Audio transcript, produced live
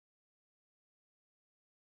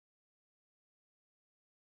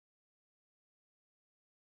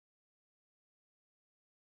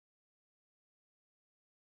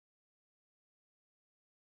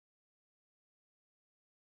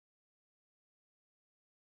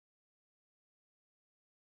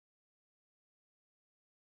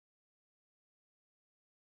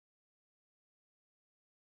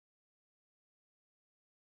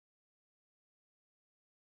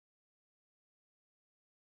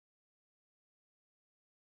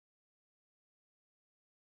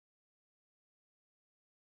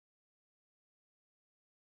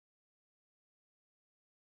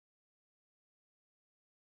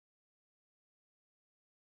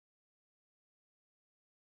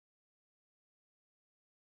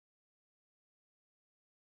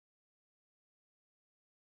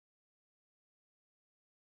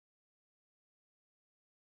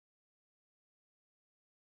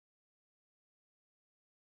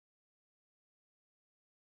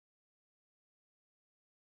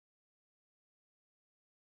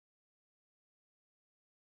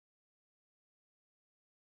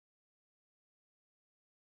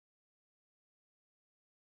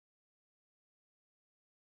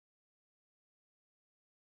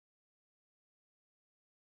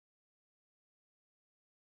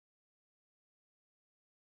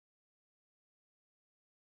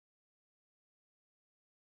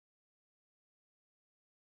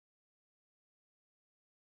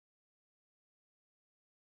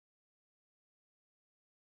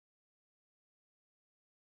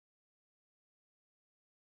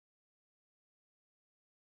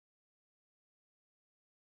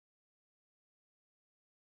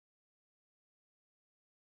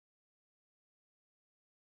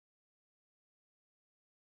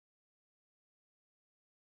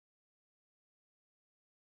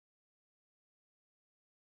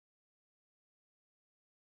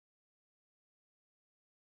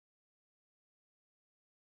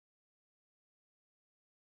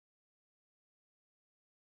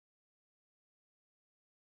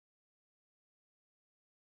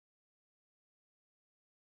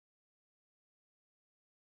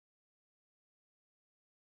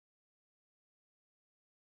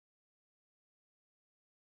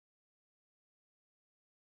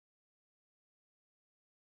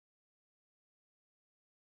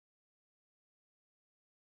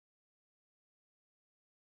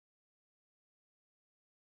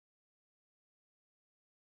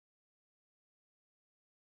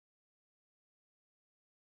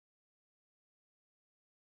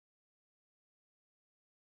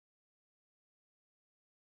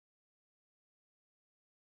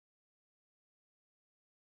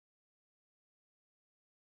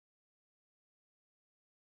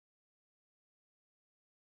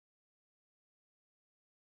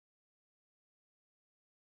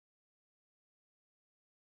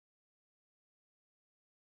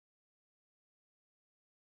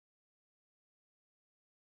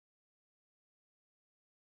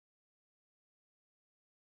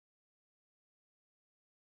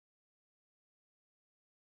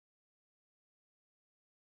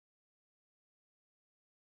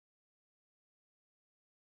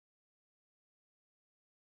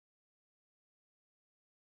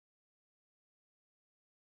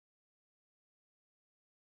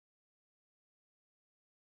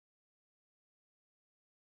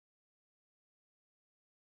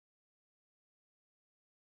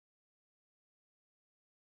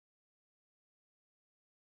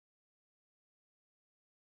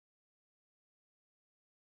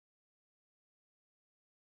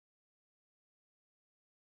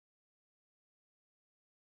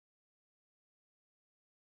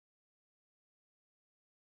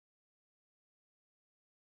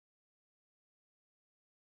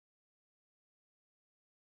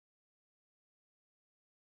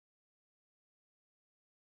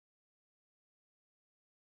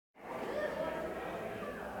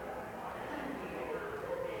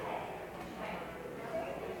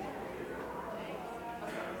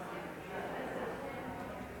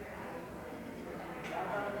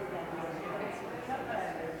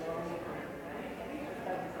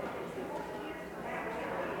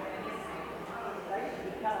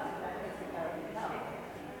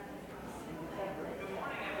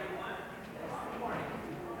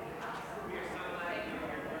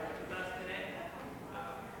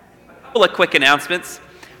couple of quick announcements.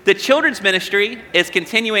 The children's ministry is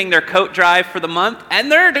continuing their coat drive for the month,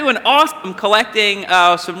 and they're doing awesome collecting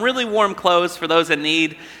some really warm clothes for those in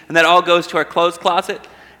need, and that all goes to our clothes closet.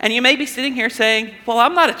 And you may be sitting here saying, well,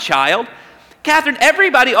 I'm not a child. Catherine,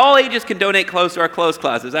 everybody, all ages can donate clothes to our clothes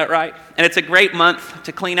closet, is that right? And it's a great month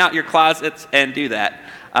to clean out your closets and do that.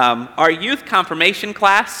 Our youth confirmation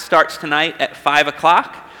class starts tonight at 5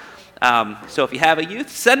 o'clock. So if you have a youth,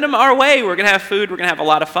 send them our way. We're going to have food. We're going to have a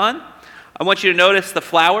lot of fun. I want you to notice the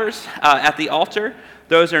flowers at the altar.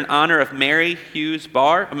 Those are in honor of Mary and Hughes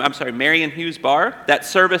Barr. That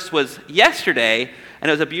service was yesterday, and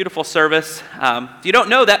it was a beautiful service. If you don't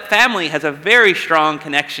know, that family has a very strong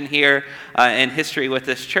connection here in history with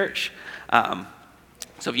this church.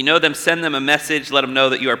 So if you know them, send them a message. Let them know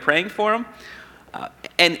that you are praying for them.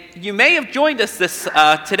 And you may have joined us this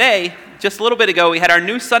today. Just a little bit ago, we had our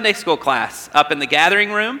new Sunday school class up in the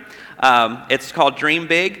gathering room. It's called Dream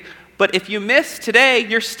Big. But if you missed today,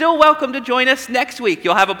 you're still welcome to join us next week.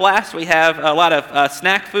 You'll have a blast. We have a lot of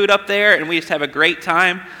snack food up there, and we just have a great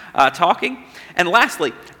time talking. And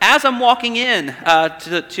lastly, as I'm walking in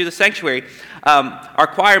to the sanctuary, our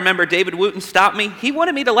choir member, David Wooten, stopped me. He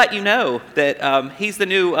wanted me to let you know that he's the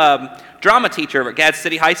new drama teacher over at Gadsden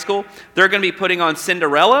City High School. They're going to be putting on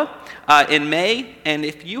Cinderella in May, and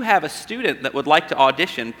if you have a student that would like to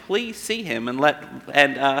audition, please see him and let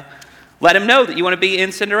him know that you want to be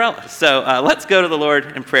in Cinderella. So let's go to the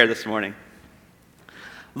Lord in prayer this morning.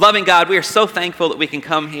 Loving God, we are so thankful that we can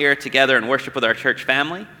come here together and worship with our church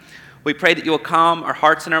family. We pray that you will calm our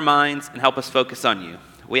hearts and our minds and help us focus on you.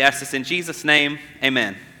 We ask this in Jesus' name,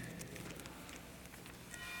 amen.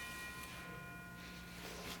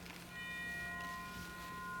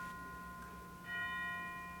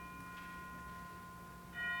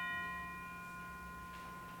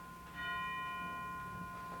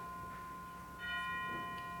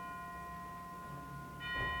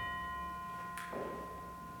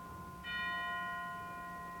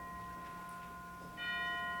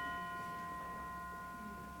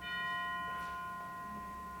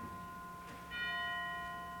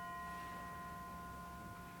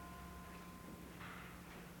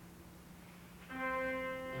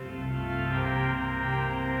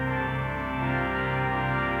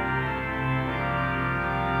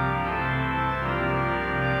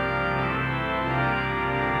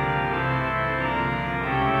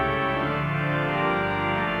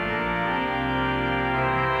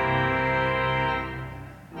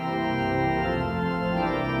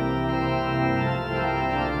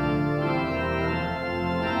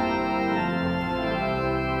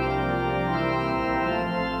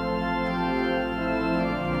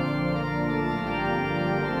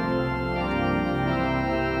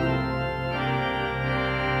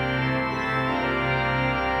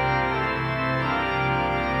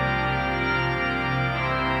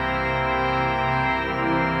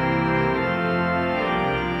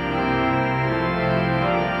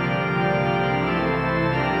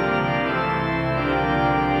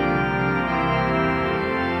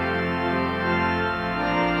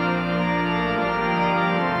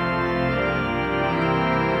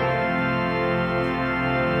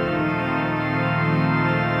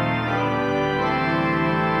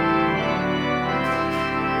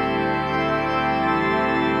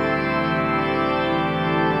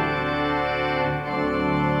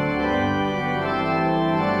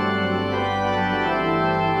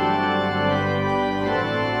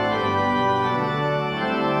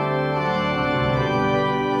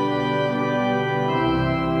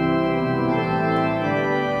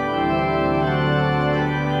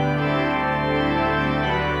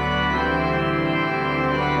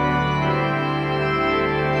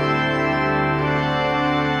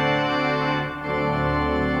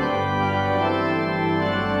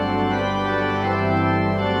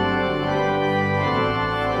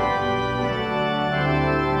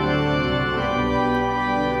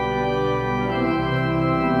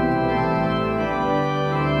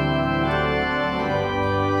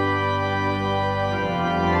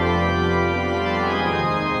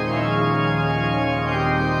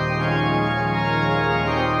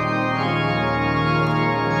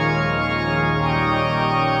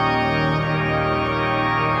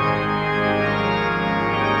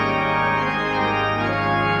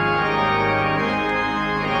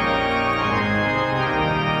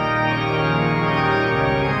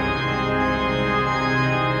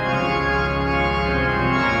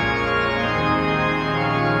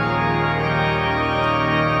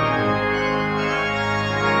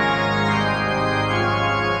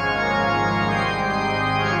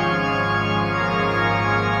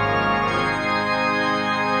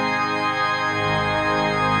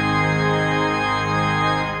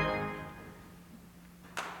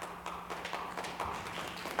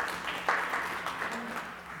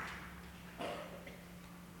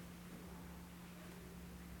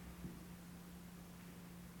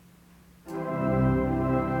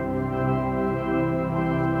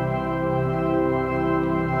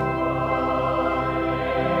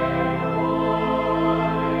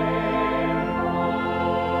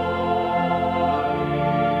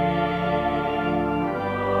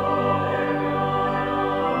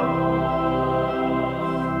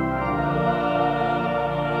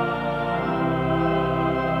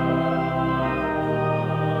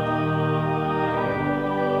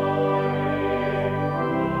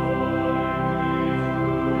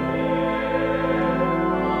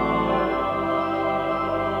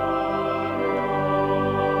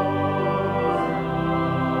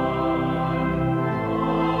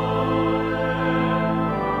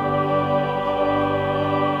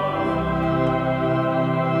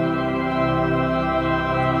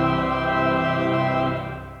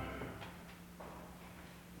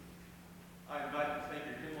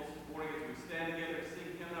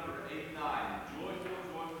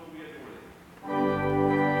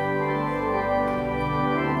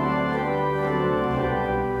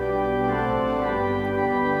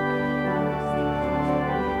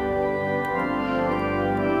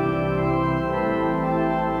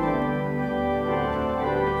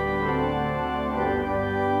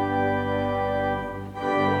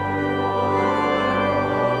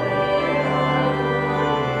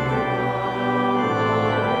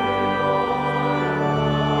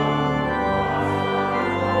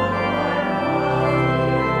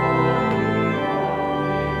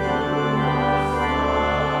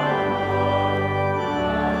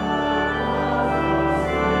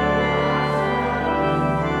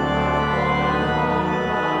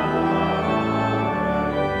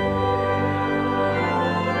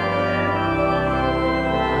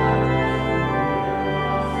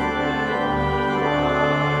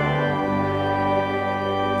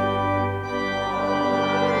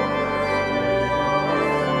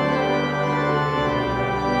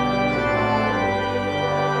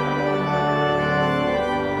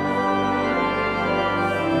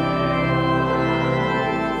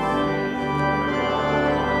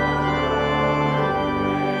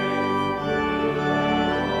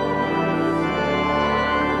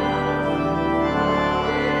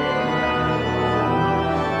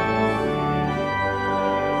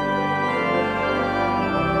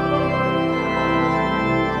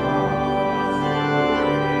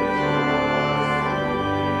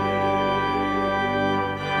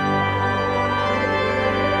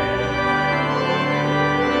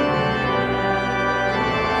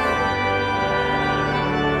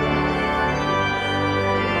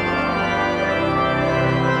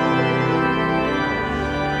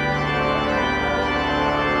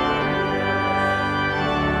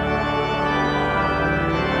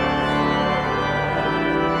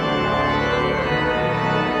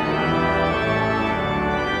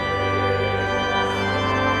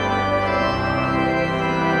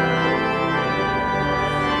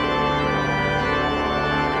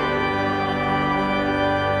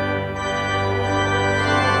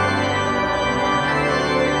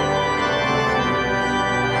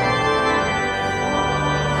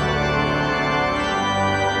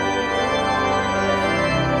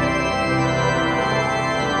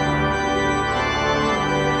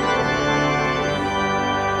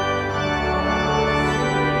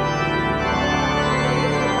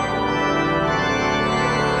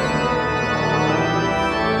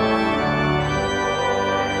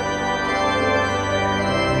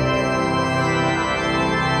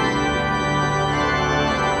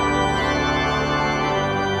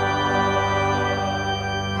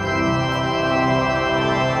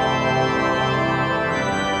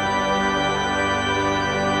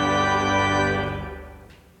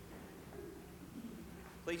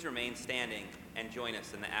 please remain standing and join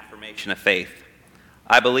us in the affirmation of faith.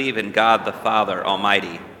 I believe in God the Father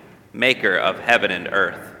Almighty, maker of heaven and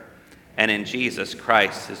earth, and in Jesus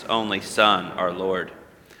Christ, his only Son, our Lord,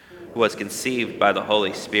 who was conceived by the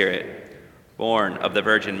Holy Spirit, born of the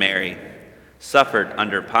Virgin Mary, suffered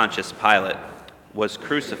under Pontius Pilate, was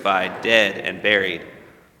crucified, dead, and buried.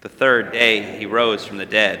 The third day he rose from the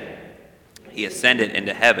dead. He ascended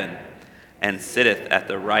into heaven, and sitteth at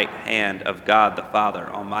the right hand of God the Father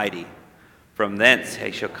Almighty. From thence he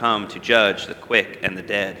shall come to judge the quick and the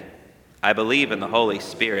dead. I believe in the Holy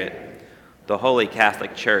Spirit, the holy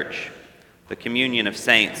Catholic Church, the communion of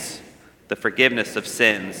saints, the forgiveness of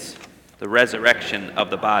sins, the resurrection of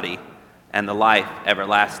the body, and the life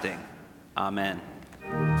everlasting. Amen.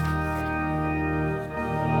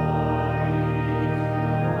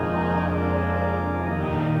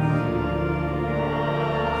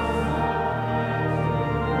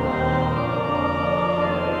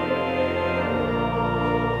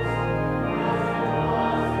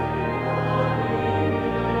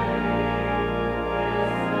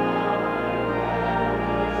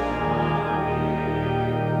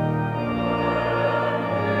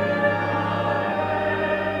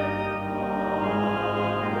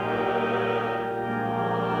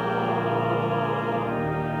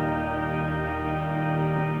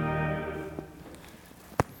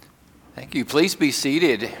 Thank you. Please be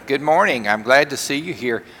seated. Good morning. I'm glad to see you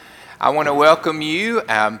here. I want to welcome you.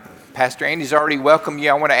 Pastor Andy's already welcomed you.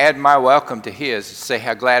 I want to add my welcome to his, say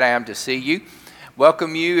how glad I am to see you.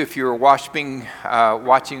 Welcome you if you're watching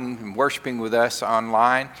and worshiping with us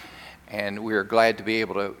online, and we're glad to be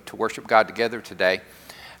able to worship God together today.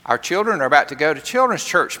 Our children are about to go to Children's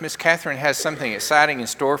Church. Miss Catherine has something exciting in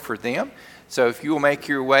store for them. So if you will make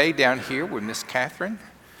your way down here with Miss Catherine.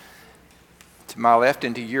 To my left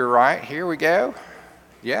and to your right. Here we go.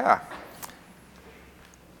 Yeah.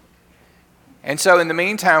 And so in the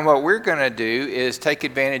meantime, what we're going to do is take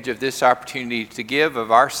advantage of this opportunity to give of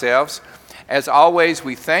ourselves. As always,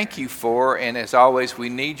 we thank you for, and as always, we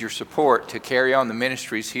need your support to carry on the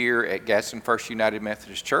ministries here at Gadsden First United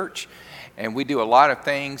Methodist Church. And we do a lot of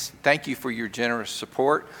things. Thank you for your generous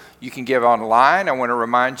support. You can give online. I want to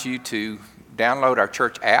remind you to download our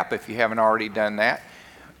church app if you haven't already done that.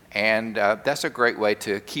 And that's a great way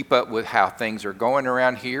to keep up with how things are going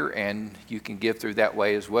around here, and you can give through that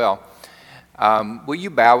way as well. Will you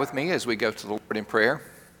bow with me as we go to the Lord in prayer?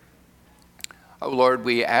 Oh Lord,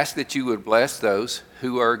 we ask that you would bless those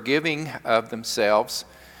who are giving of themselves,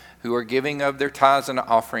 who are giving of their tithes and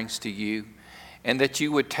offerings to you, and that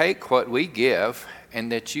you would take what we give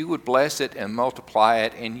and that you would bless it and multiply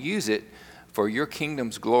it and use it for your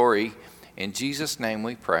kingdom's glory. In Jesus' name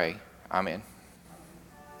we pray. Amen.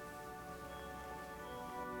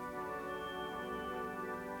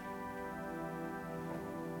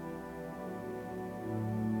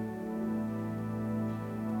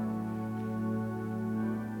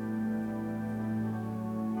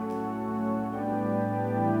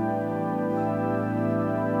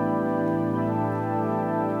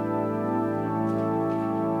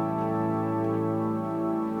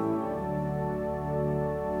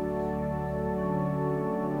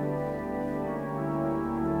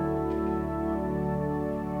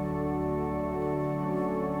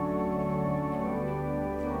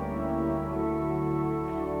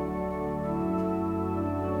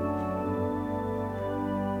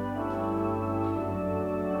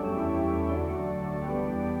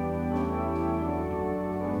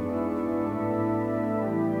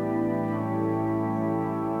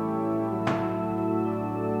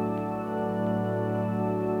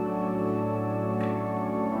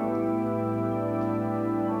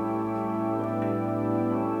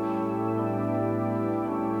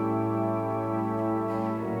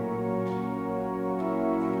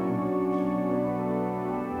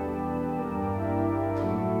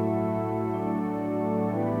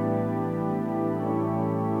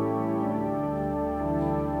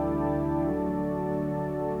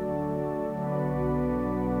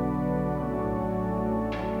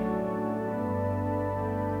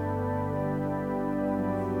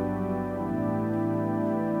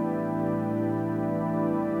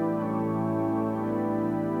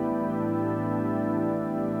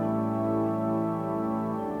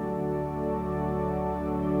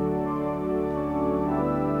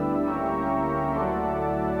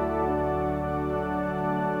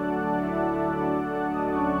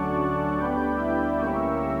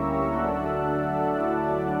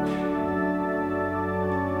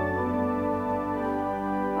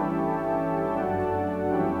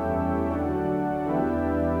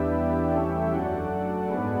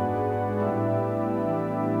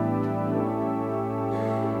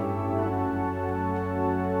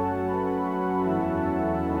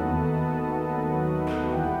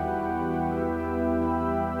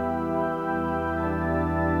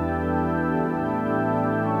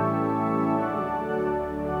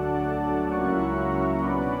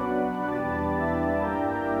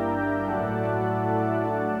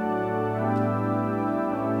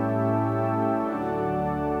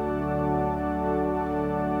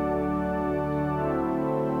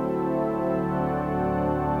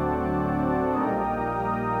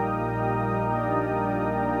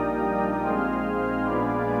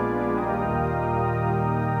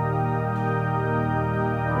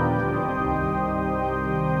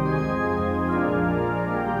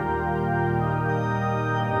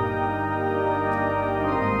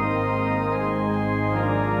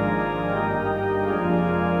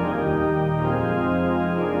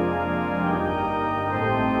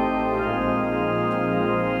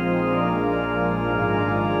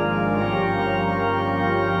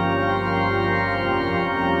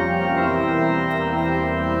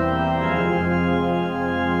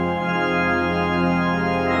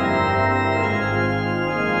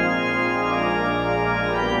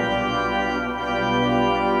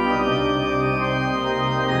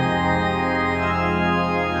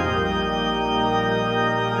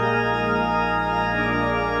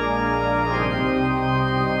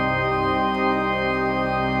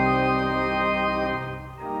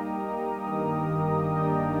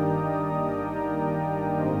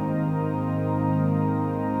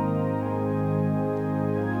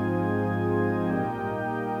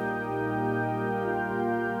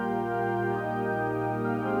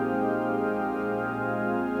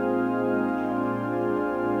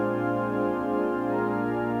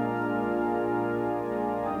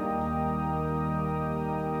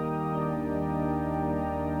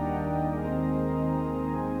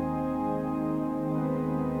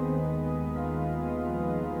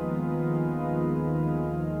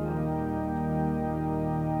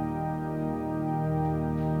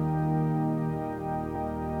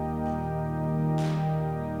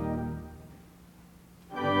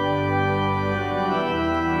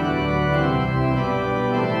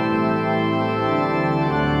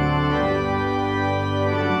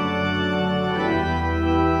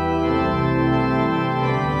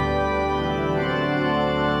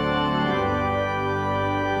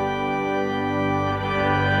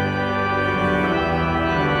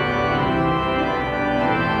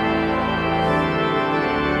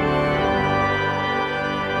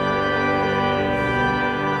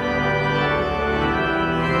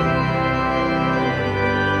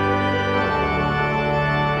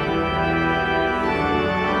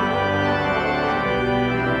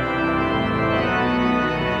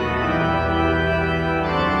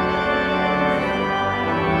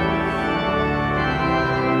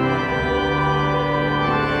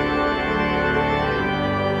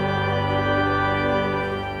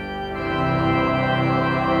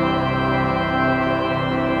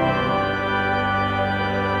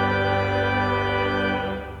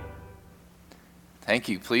 Thank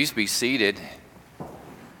you. Please be seated.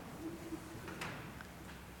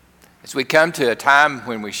 As we come to a time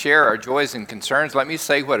when we share our joys and concerns, let me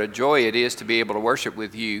say what a joy it is to be able to worship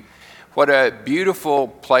with you. What a beautiful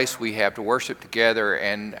place we have to worship together,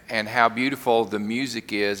 and how beautiful the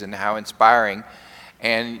music is and how inspiring.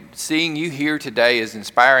 And seeing you here today is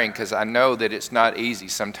inspiring because I know that it's not easy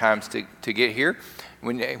sometimes to get here.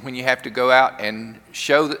 When you have to go out and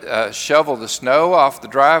shovel the snow off the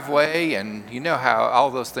driveway, and you know how all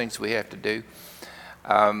those things we have to do.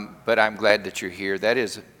 But I'm glad that you're here. That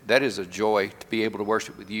is a joy to be able to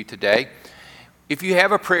worship with you today. If you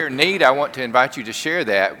have a prayer need, I want to invite you to share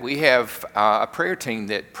that. We have a prayer team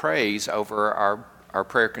that prays over our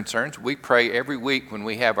prayer concerns. We pray every week when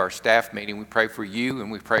we have our staff meeting. We pray for you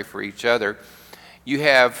and we pray for each other. You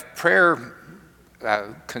have prayer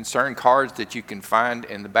concern cards that you can find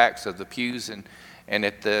in the backs of the pews and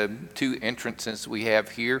at the 2 entrances we have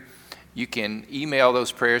here. You can email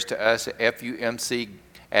those prayers to us at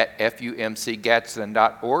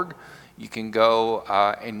fumc@fumcgadsden.org. You can go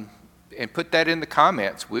and put that in the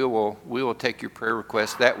comments. We will take your prayer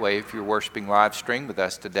request that way if you're worshiping live stream with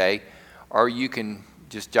us today, or you can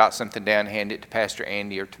just jot something down, hand it to Pastor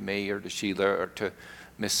Andy or to me or to Sheila or to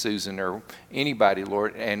Miss Susan or anybody,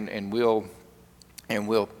 Lord, and we'll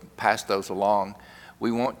pass those along.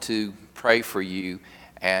 We want to pray for you,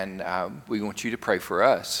 and we want you to pray for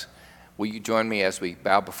us. Will you join me as we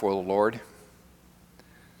bow before the Lord?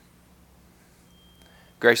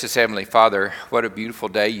 Gracious Heavenly Father, what a beautiful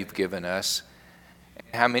day you've given us.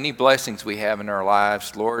 How many blessings we have in our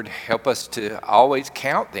lives. Lord, help us to always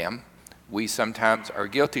count them. We sometimes are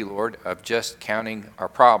guilty, Lord, of just counting our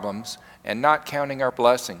problems and not counting our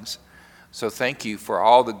blessings. So thank you for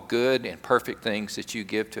all the good and perfect things that you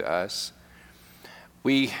give to us.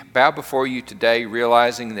 We bow before you today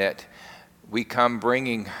realizing that we come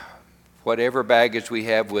bringing whatever baggage we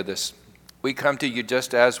have with us. We come to you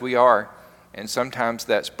just as we are, and sometimes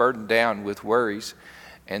that's burdened down with worries,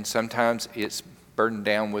 and sometimes it's burdened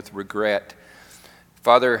down with regret.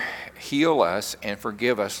 Father, heal us and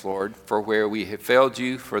forgive us, Lord, for where we have failed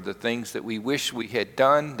you, for the things that we wish we had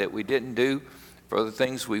done that we didn't do, for the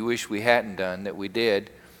things we wish we hadn't done that we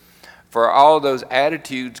did. For all those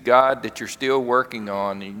attitudes, God, that you're still working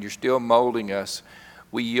on and you're still molding us,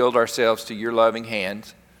 we yield ourselves to your loving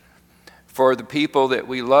hands. For the people that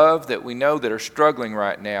we love, that we know that are struggling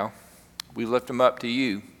right now, we lift them up to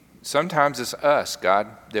you. Sometimes it's us, God,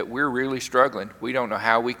 that we're really struggling. We don't know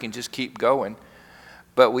how we can just keep going.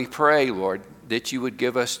 But we pray, Lord, that you would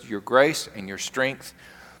give us your grace and your strength,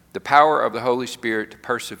 the power of the Holy Spirit to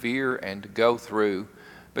persevere and to go through.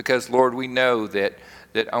 Because, Lord, we know that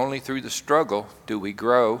only through the struggle do we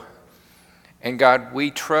grow. And God,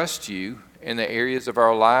 we trust you in the areas of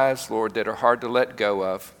our lives, Lord, that are hard to let go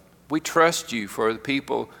of. We trust you for the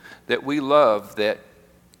people that we love that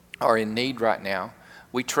are in need right now.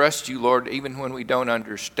 We trust you, Lord, even when we don't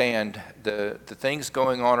understand the things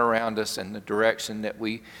going on around us and the direction that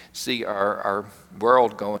we see our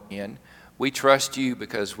world going in. We trust you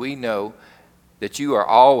because we know that you are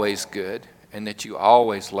always good and that you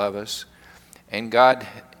always love us. And God,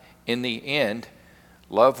 in the end,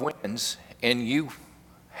 love wins, and you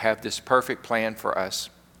have this perfect plan for us.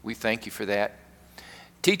 We thank you for that.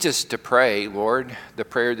 Teach us to pray, Lord, the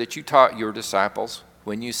prayer that you taught your disciples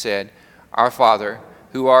when you said, "Our Father,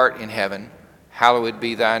 who art in heaven, hallowed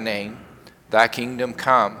be thy name. Thy kingdom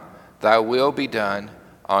come, thy will be done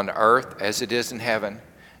on earth as it is in heaven.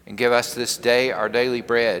 And give us this day our daily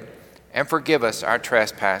bread, and forgive us our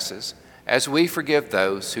trespasses, as we forgive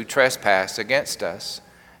those who trespass against us.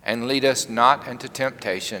 And lead us not into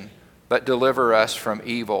temptation, but deliver us from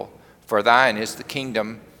evil. For thine is the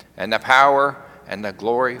kingdom, and the power, and the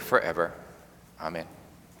glory forever. Amen."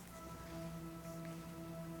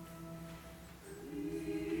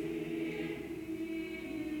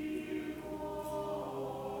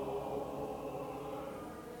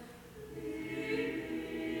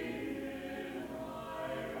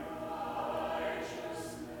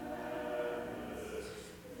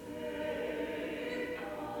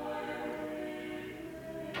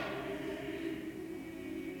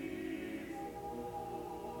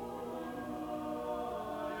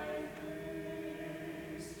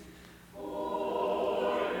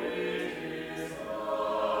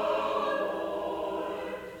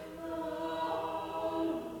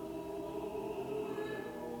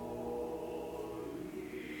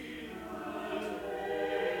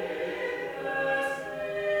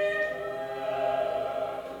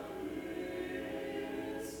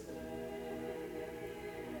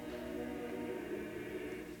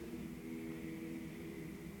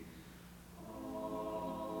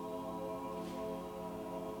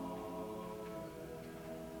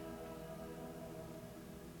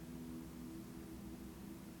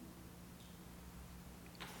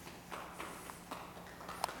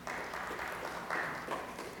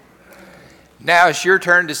 Now it's your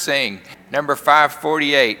turn to sing. Number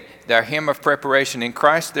 548, the hymn of preparation. In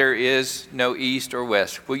Christ there is no east or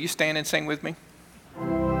west. Will you stand and sing with me?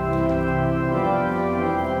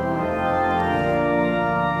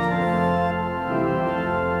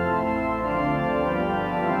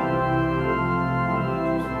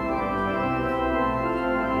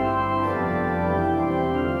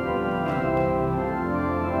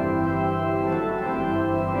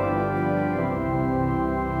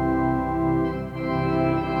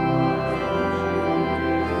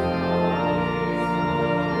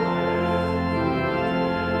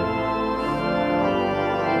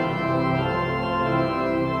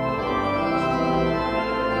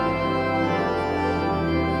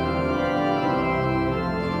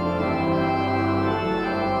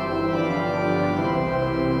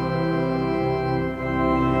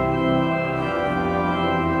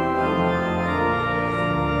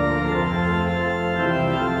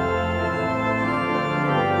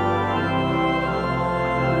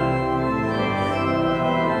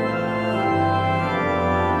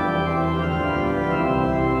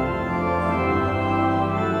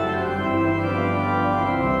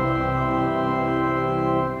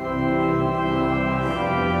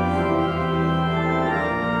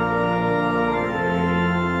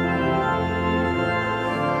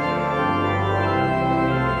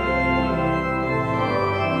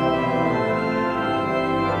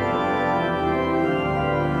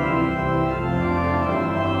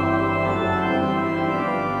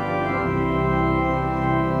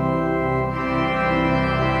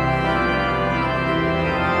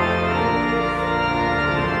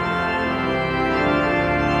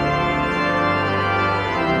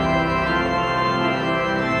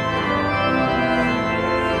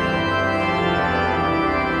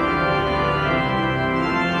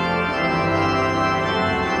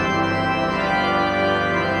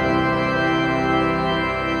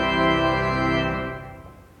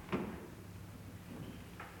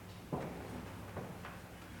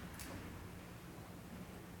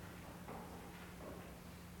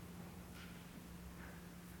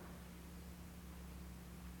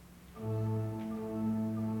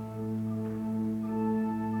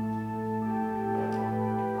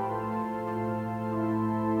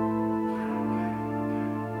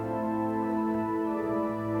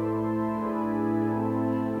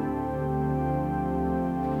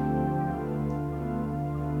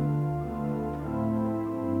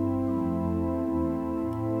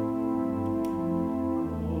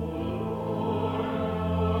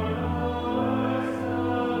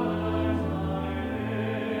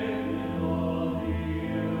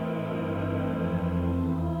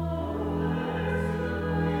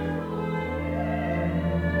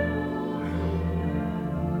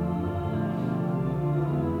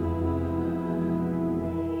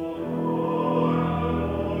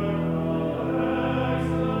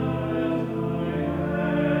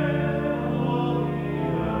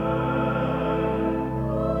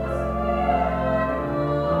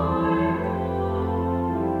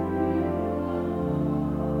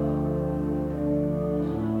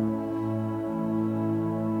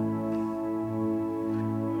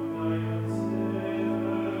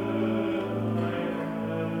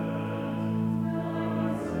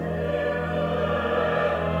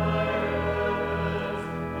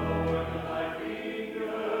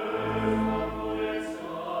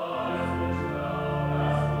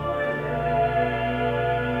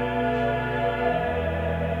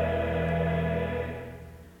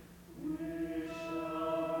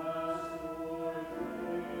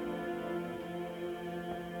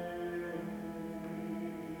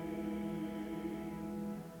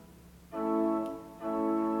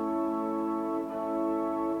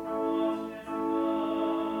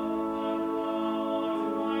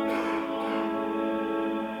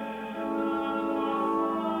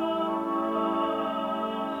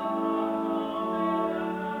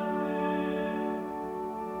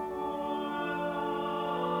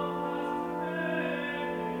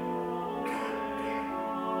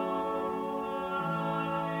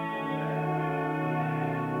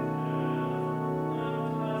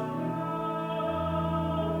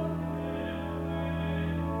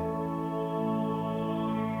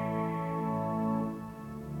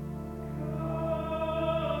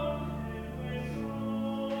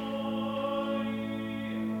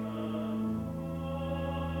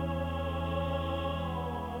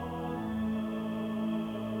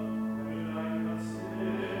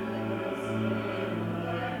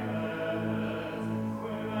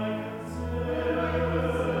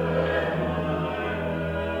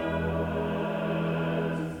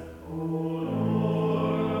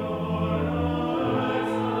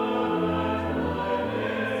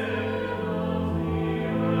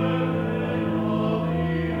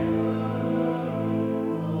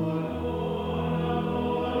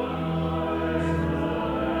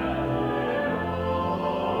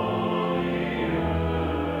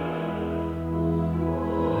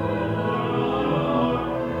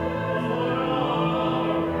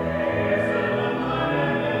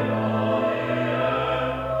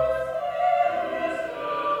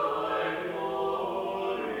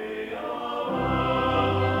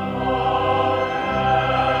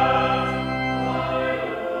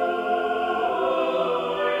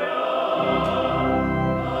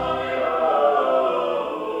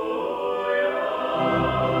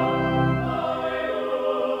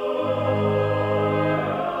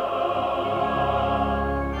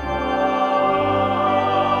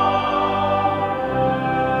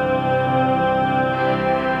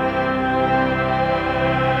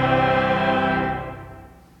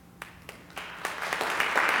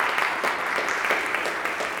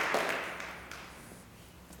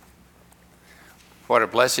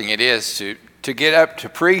 blessing it is to get up to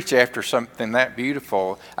preach after something that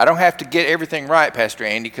beautiful. I don't have to get everything right, Pastor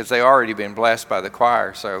Andy, because they've already been blessed by the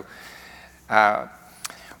choir. So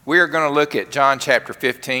we are going to look at John chapter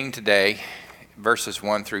 15 today, verses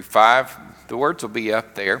 1 through 5. The words will be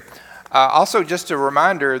up there. Also, just a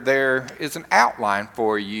reminder, there is an outline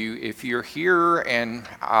for you if you're here and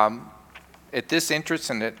at this interest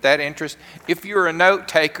and at that interest. If you're a note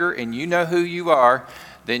taker and you know who you are,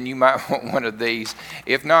 then you might want one of these.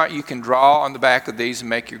 If not, you can draw on the back of these and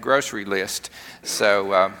make your grocery list.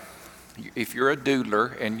 So if you're a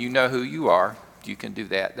doodler and you know who you are, you can do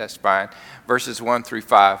that. That's fine. Verses 1 through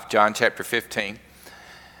 5, John chapter 15.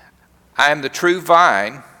 I am the true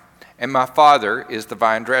vine, and my Father is the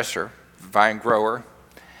vine dresser, vine grower.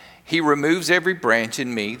 He removes every branch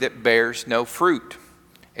in me that bears no fruit.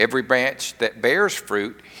 Every branch that bears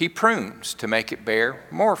fruit, he prunes to make it bear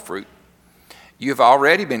more fruit. You have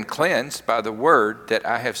already been cleansed by the word that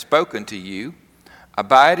I have spoken to you.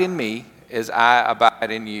 Abide in me as I abide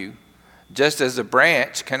in you. Just as a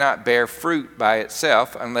branch cannot bear fruit by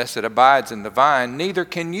itself unless it abides in the vine, neither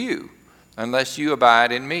can you unless you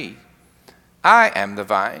abide in me. I am the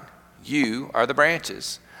vine, you are the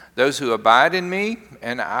branches. Those who abide in me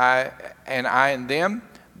and I in them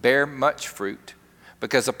bear much fruit,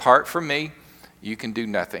 because apart from me you can do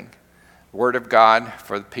nothing. Word of God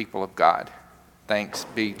for the people of God. Thanks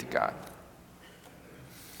be to God.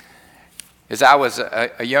 As I was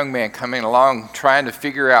a young man coming along trying to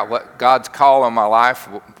figure out what God's call on my life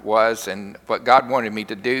was and what God wanted me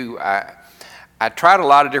to do, I tried a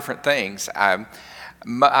lot of different things. I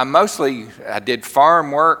did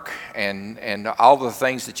farm work and all the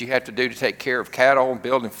things that you have to do to take care of cattle,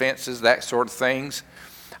 building fences, that sort of things.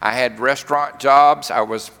 I had restaurant jobs. I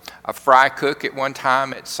was a fry cook at one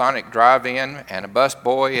time at Sonic Drive-In and a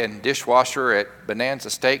busboy and dishwasher at Bonanza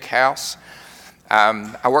Steakhouse.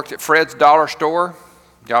 I worked at Fred's Dollar Store.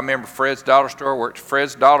 Y'all remember Fred's Dollar Store? Worked at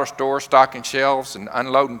Fred's Dollar Store, stocking shelves and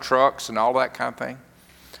unloading trucks and all that kind of thing.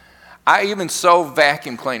 I even sold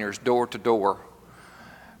vacuum cleaners door to door.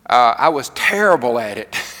 I was terrible at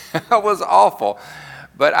it. I was awful,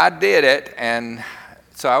 but I did it, and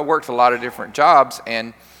so I worked a lot of different jobs,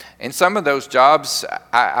 and in some of those jobs,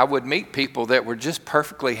 I would meet people that were just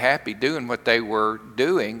perfectly happy doing what they were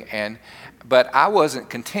doing, but I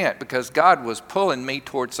wasn't content because God was pulling me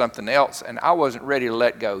towards something else, and I wasn't ready to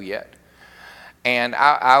let go yet. And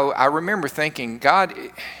I remember thinking, God,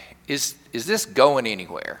 is this going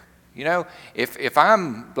anywhere? You know, if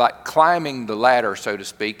I'm like climbing the ladder, so to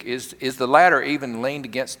speak, is the ladder even leaned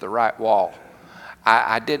against the right wall?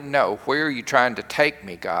 I didn't know. Where are you trying to take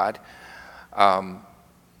me, God?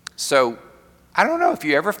 So I don't know if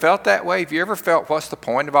you ever felt that way. Have you ever felt, what's the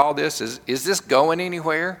point of all this? Is this going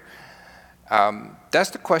anywhere?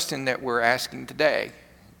 That's the question that we're asking today.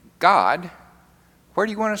 God, where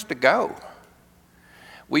do you want us to go?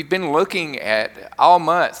 We've been looking at all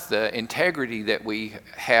month the integrity that we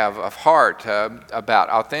have of heart about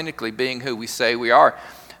authentically being who we say we are.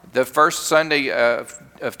 The first Sunday of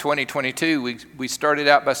 2022, we started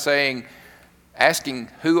out by asking,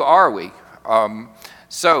 who are we?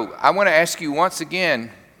 So I want to ask you once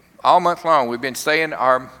again, all month long, we've been saying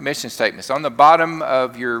our mission statements on the bottom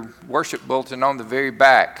of your worship bulletin on the very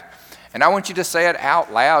back. And I want you to say it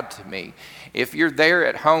out loud to me. If you're there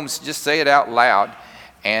at home, just say it out loud,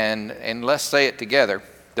 and let's say it together.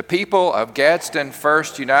 The people of Gadsden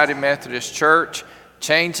First United Methodist Church,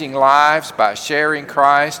 changing lives by sharing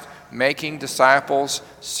Christ, making disciples,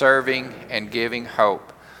 serving, and giving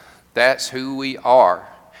hope. That's who we are.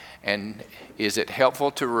 And is it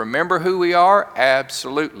helpful to remember who we are?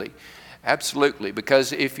 Absolutely. Absolutely.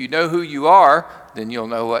 Because if you know who you are, then you'll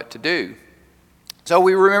know what to do. So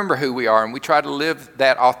we remember who we are and we try to live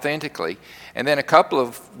that authentically. And then a couple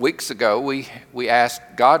of weeks ago, we asked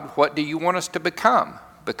God, what do you want us to become?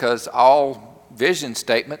 Because all vision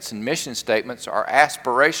statements and mission statements are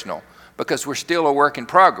aspirational because we're still a work in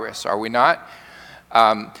progress, are we not?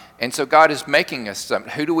 And so God is making us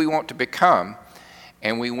something. Who do we want to become?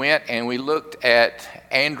 And we went and we looked at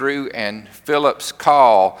Andrew and Philip's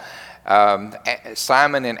call,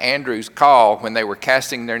 Simon and Andrew's call when they were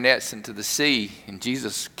casting their nets into the sea. And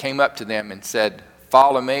Jesus came up to them and said,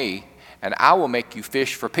 follow me, and I will make you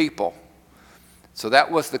fish for people. So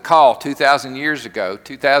that was the call 2,000 years ago.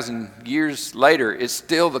 2,000 years later, it's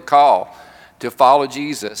still the call to follow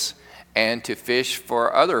Jesus and to fish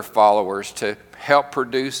for other followers, to help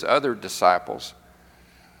produce other disciples.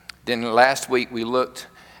 Then last week we looked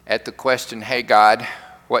at the question, hey God,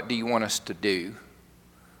 what do you want us to do?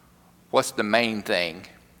 What's the main thing?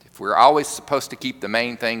 If we're always supposed to keep the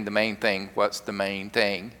main thing, what's the main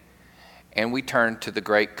thing? and we turn to the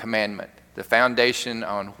great commandment, the foundation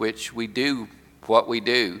on which we do what we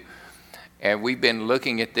do. And we've been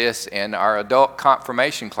looking at this in our adult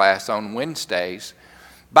confirmation class on Wednesdays.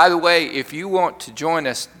 By the way, if you want to join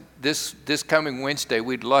us this coming Wednesday,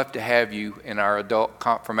 we'd love to have you in our adult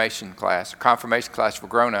confirmation class for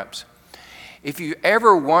grown-ups. If you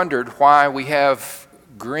ever wondered why we have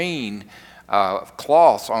green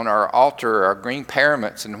cloths on our altar, our green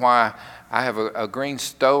paraments, and why I have a green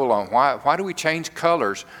stole on, why do we change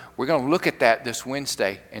colors? We're going to look at that this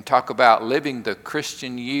Wednesday and talk about living the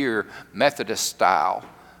Christian year Methodist style.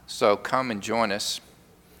 So come and join us.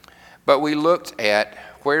 But we looked at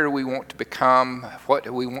where do we want to become, what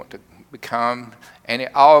do we want to become, and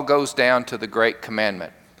it all goes down to the great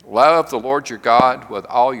commandment. Love the Lord your God with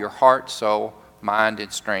all your heart, soul, mind,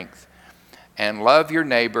 and strength. And love your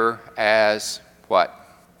neighbor as what?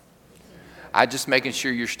 I'm just making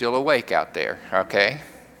sure you're still awake out there, okay?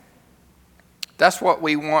 That's what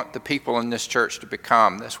we want the people in this church to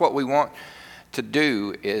become. That's what we want to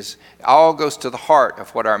do. Is it all goes to the heart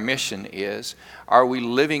of what our mission is. Are we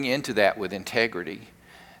living into that with integrity?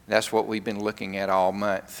 That's what we've been looking at all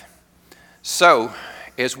month. So,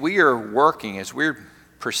 as we are working, as we're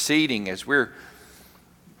proceeding, as we're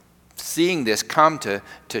seeing this come to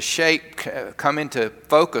shape, come into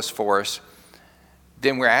focus for us,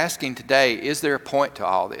 then we're asking today, is there a point to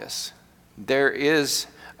all this? There is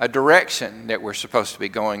a direction that we're supposed to be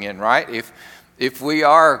going in, right? If we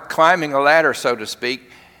are climbing a ladder, so to speak,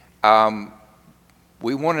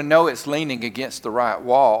 we want to know it's leaning against the right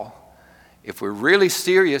wall. If we're really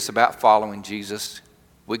serious about following Jesus,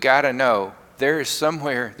 we got to know there is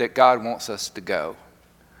somewhere that God wants us to go.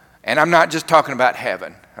 And I'm not just talking about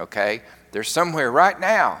heaven, okay? There's somewhere right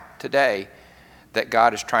now, today, that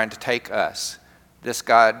God is trying to take us. This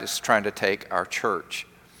God is trying to take our church.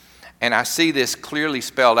 And I see this clearly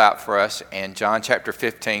spelled out for us in John chapter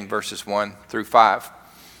 15, verses 1 through 5.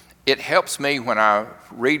 It helps me when I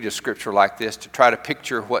read a scripture like this to try to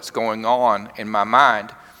picture what's going on in my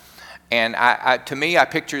mind. And to me, I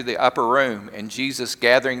picture the upper room and Jesus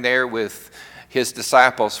gathering there with his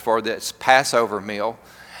disciples for this Passover meal.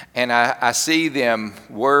 And I see them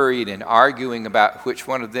worried and arguing about which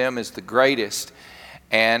one of them is the greatest.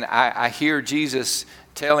 And I hear Jesus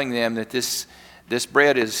telling them that this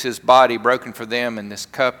bread is his body broken for them, and this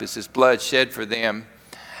cup is his blood shed for them.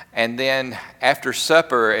 And then after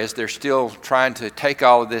supper, as they're still trying to take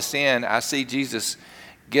all of this in, I see Jesus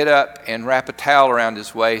get up and wrap a towel around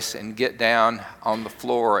his waist and get down on the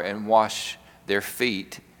floor and wash their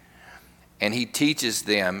feet. And he teaches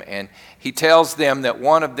them, and he tells them that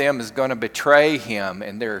one of them is going to betray him,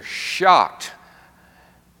 and they're shocked.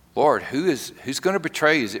 Lord, who's going to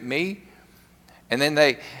betray you? Is it me? And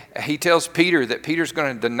then he tells Peter that Peter's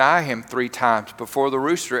going to deny him 3 times before the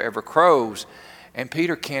rooster ever crows, and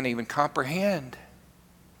Peter can't even comprehend.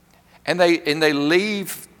 And they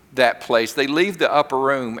leave that place. They leave the upper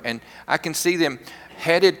room, and I can see them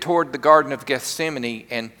headed toward the Garden of Gethsemane,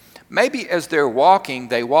 and maybe as they're walking,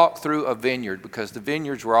 they walk through a vineyard because the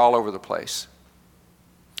vineyards were all over the place.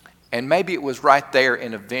 And maybe it was right there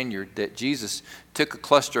in a vineyard that Jesus took a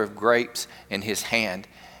cluster of grapes in his hand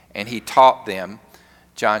and he taught them,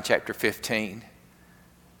 John chapter 15.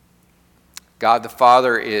 God the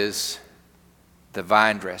Father is the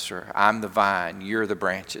vine dresser. I'm the vine, you're the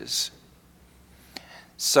branches.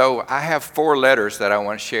 So I have 4 letters that I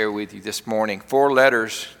want to share with you this morning. 4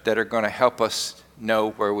 letters that are going to help us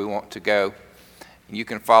know where we want to go. And you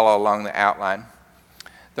can follow along the outline.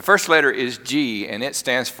 The first letter is G, and it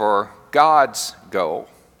stands for God's goal.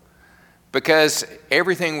 Because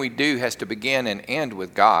everything we do has to begin and end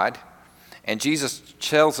with God. And Jesus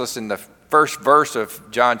tells us in the first verse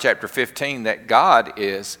of John chapter 15 that God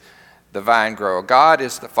is the vine grower. God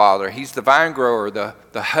is the Father. He's the vine grower, the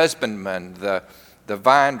husbandman, the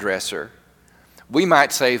vine dresser. We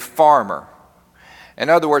might say farmer. In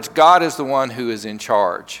other words, God is the one who is in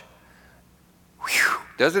charge. Whew.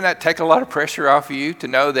 Doesn't that take a lot of pressure off of you to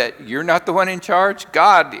know that you're not the one in charge?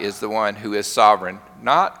 God is the one who is sovereign,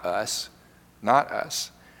 not us. Not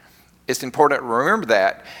us. It's important to remember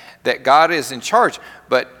that God is in charge,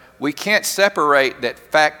 but we can't separate that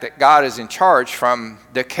fact that God is in charge from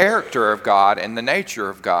the character of God and the nature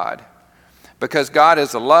of God. Because God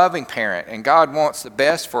is a loving parent and God wants the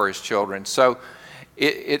best for his children. So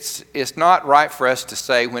it's not right for us to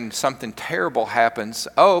say when something terrible happens,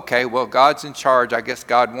 oh, okay, well, God's in charge. I guess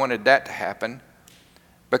God wanted that to happen.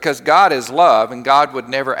 Because God is love and God would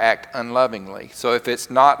never act unlovingly. So if it's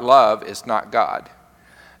not love, it's not God.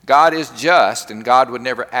 God is just and God would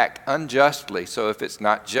never act unjustly. So if it's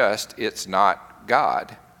not just, it's not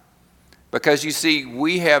God. Because you see,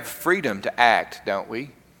 we have freedom to act, don't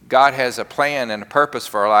we? God has a plan and a purpose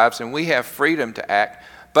for our lives, and we have freedom to act.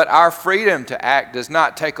 But our freedom to act does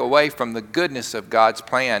not take away from the goodness of God's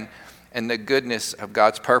plan and the goodness of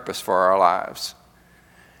God's purpose for our lives.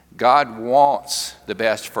 God wants the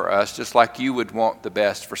best for us, just like you would want the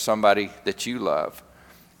best for somebody that you love.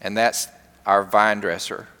 And that's our vine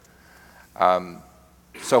dresser.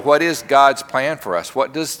 So what is God's plan for us?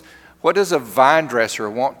 What does a vine dresser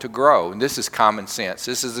want to grow? And this is common sense.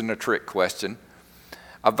 This isn't a trick question.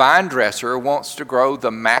 A vine dresser wants to grow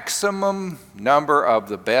the maximum number of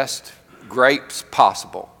the best grapes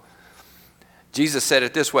possible. Jesus said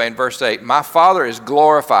it this way in verse 8, "My Father is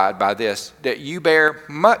glorified by this, that you bear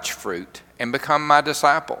much fruit and become my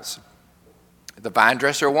disciples." The vine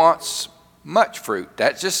dresser wants much fruit.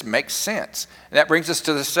 That just makes sense. And that brings us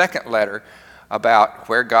to the second letter about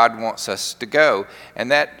where God wants us to go.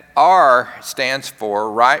 And that R stands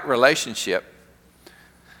for right relationship.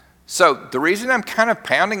 So the reason I'm kind of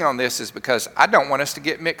pounding on this is because I don't want us to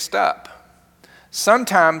get mixed up.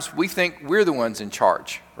 Sometimes we think we're the ones in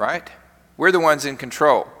charge, right? We're the ones in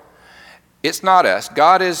control. It's not us.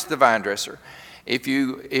 God is the vine dresser. If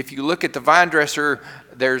you look at the vine dresser,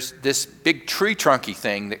 there's this big tree trunky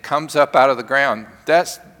thing that comes up out of the ground.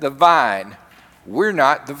 That's the vine. We're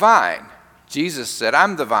not the vine. Jesus said,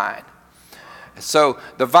 "I'm the vine." So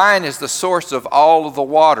the vine is the source of all of the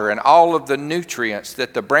water and all of the nutrients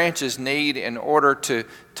that the branches need in order to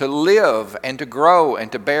live and to grow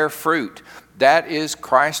and to bear fruit. That is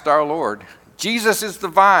Christ our Lord. Jesus is the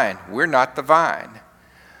vine. We're not the vine.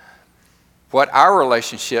 What our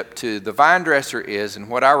relationship to the vine dresser is and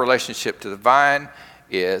what our relationship to the vine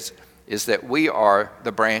is that we are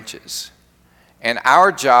the branches. And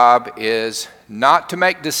our job is not to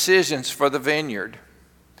make decisions for the vineyard.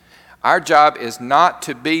 Our job is not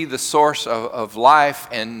to be the source of life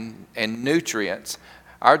and nutrients.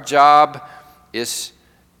 Our job is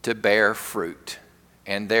to bear fruit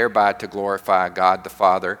and thereby to glorify God the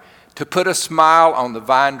Father. To put a smile on the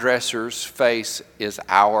vine dresser's face is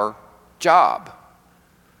our job.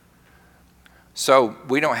 So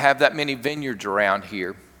we don't have that many vineyards around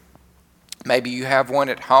here. Maybe you have one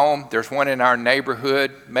at home. There's one in our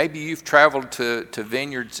neighborhood. Maybe you've traveled to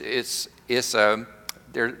vineyards.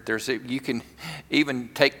 You can even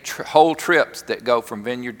take whole trips that go from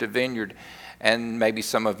vineyard to vineyard, and maybe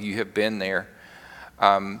some of you have been there.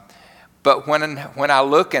 But when I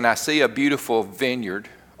look and I see a beautiful vineyard,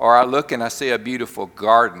 or I look and I see a beautiful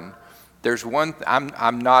garden, there's one.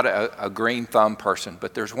 I'm not a green thumb person,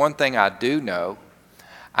 but there's one thing I do know.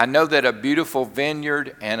 I know that a beautiful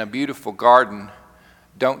vineyard and a beautiful garden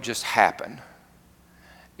don't just happen.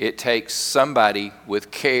 It takes somebody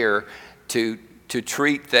with care to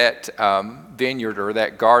treat that vineyard or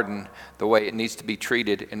that garden the way it needs to be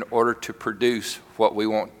treated in order to produce what we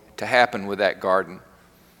want to happen with that garden.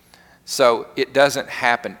 So it doesn't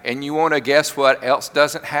happen. And you want to guess what else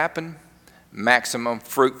doesn't happen? Maximum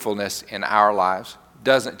fruitfulness in our lives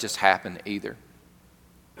doesn't just happen either.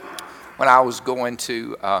 When I was going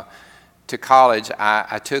to college,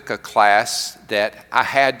 I took a class that I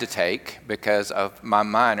had to take because of my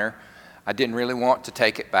minor. I didn't really want to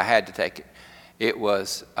take it, but I had to take it. It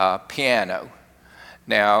was piano.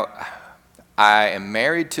 Now, I am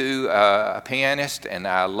married to a pianist, and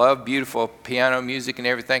I love beautiful piano music and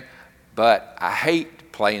everything, but I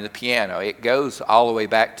hate playing the piano. It goes all the way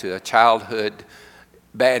back to a childhood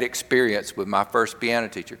bad experience with my first piano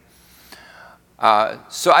teacher.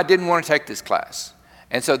 So I didn't want to take this class.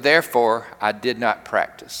 And so therefore, I did not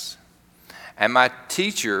practice. And my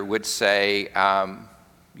teacher would say,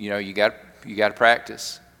 you got to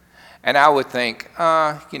practice. And I would think,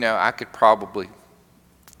 I could probably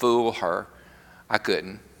fool her. I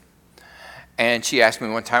couldn't. And she asked me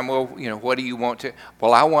one time, well, what do you want to?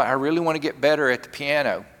 Well, I really want to get better at the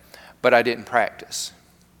piano, but I didn't practice.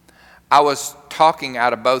 I was talking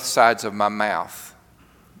out of both sides of my mouth.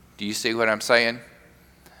 Do you see what I'm saying?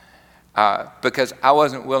 Because I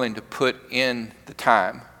wasn't willing to put in the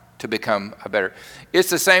time to become a better. It's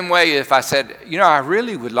the same way if I said, I'd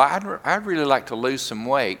really like to lose some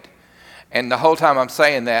weight. And the whole time I'm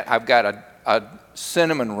saying that, I've got a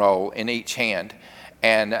cinnamon roll in each hand.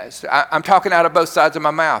 And I'm talking out of both sides of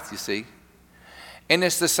my mouth, you see. And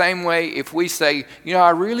it's the same way if we say, I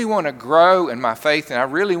really want to grow in my faith and I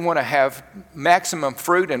really want to have maximum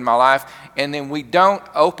fruit in my life, and then we don't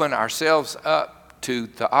open ourselves up to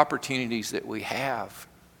the opportunities that we have.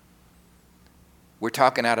 We're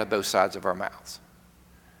talking out of both sides of our mouths.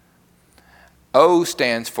 O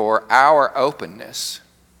stands for our openness.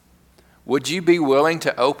 Would you be willing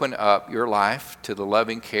to open up your life to the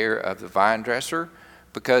loving care of the vine dresser?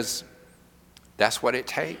 Because That's what it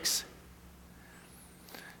takes.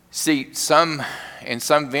 See, in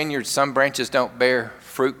some vineyards, some branches don't bear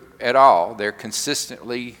fruit at all. They're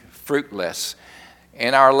consistently fruitless.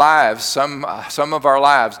 In our lives, some of our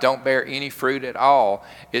lives don't bear any fruit at all.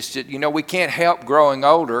 It's just, we can't help growing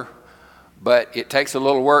older, but it takes a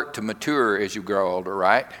little work to mature as you grow older,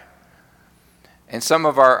 right? And some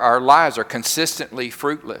of our lives are consistently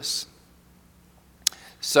fruitless.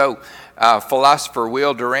 So, philosopher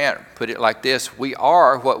Will Durant put it like this: we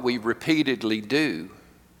are what we repeatedly do.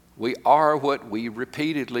 We are what we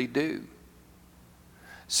repeatedly do.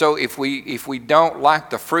 So if we don't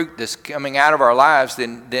like the fruit that's coming out of our lives,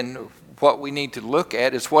 then what we need to look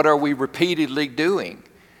at is, what are we repeatedly doing?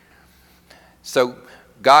 So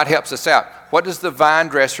God helps us out. What does the vine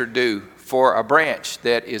dresser do for a branch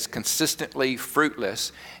that is consistently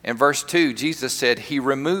fruitless? In verse 2, Jesus said he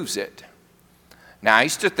removes it. Now, I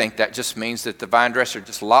used to think that just means that the vine dresser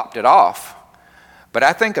just lopped it off. But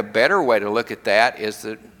I think a better way to look at that is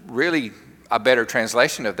that really a better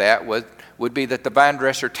translation of that would be that the vine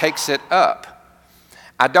dresser takes it up.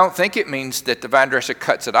 I don't think it means that the vine dresser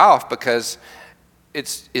cuts it off, because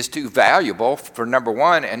it's too valuable, for number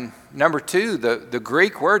one. And number two, the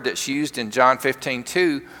Greek word that's used in John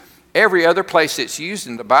 15:2, every other place it's used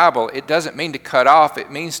in the Bible, it doesn't mean to cut off,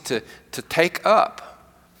 it means to take up.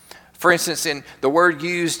 For instance, in the word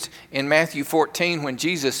used in Matthew 14 when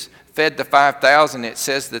Jesus fed the 5,000, it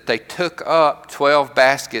says that they took up 12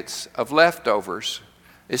 baskets of leftovers.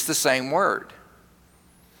 It's the same word.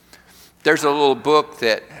 There's a little book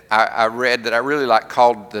that I read that I really like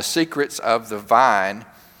called The Secrets of the Vine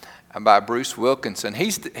by Bruce Wilkinson.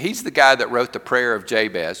 He's the guy that wrote the Prayer of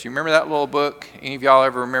Jabez. You remember that little book? Any of y'all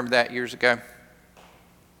ever remember that years ago?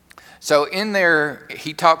 So in there,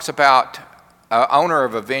 he talks about an owner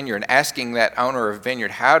of a vineyard, asking that owner of a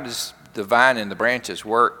vineyard, how does the vine and the branches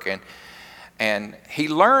work? And he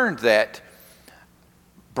learned that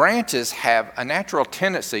branches have a natural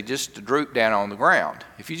tendency just to droop down on the ground.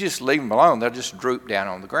 If you just leave them alone, they'll just droop down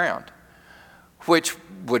on the ground, which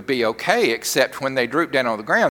would be okay, except when they droop down on the ground,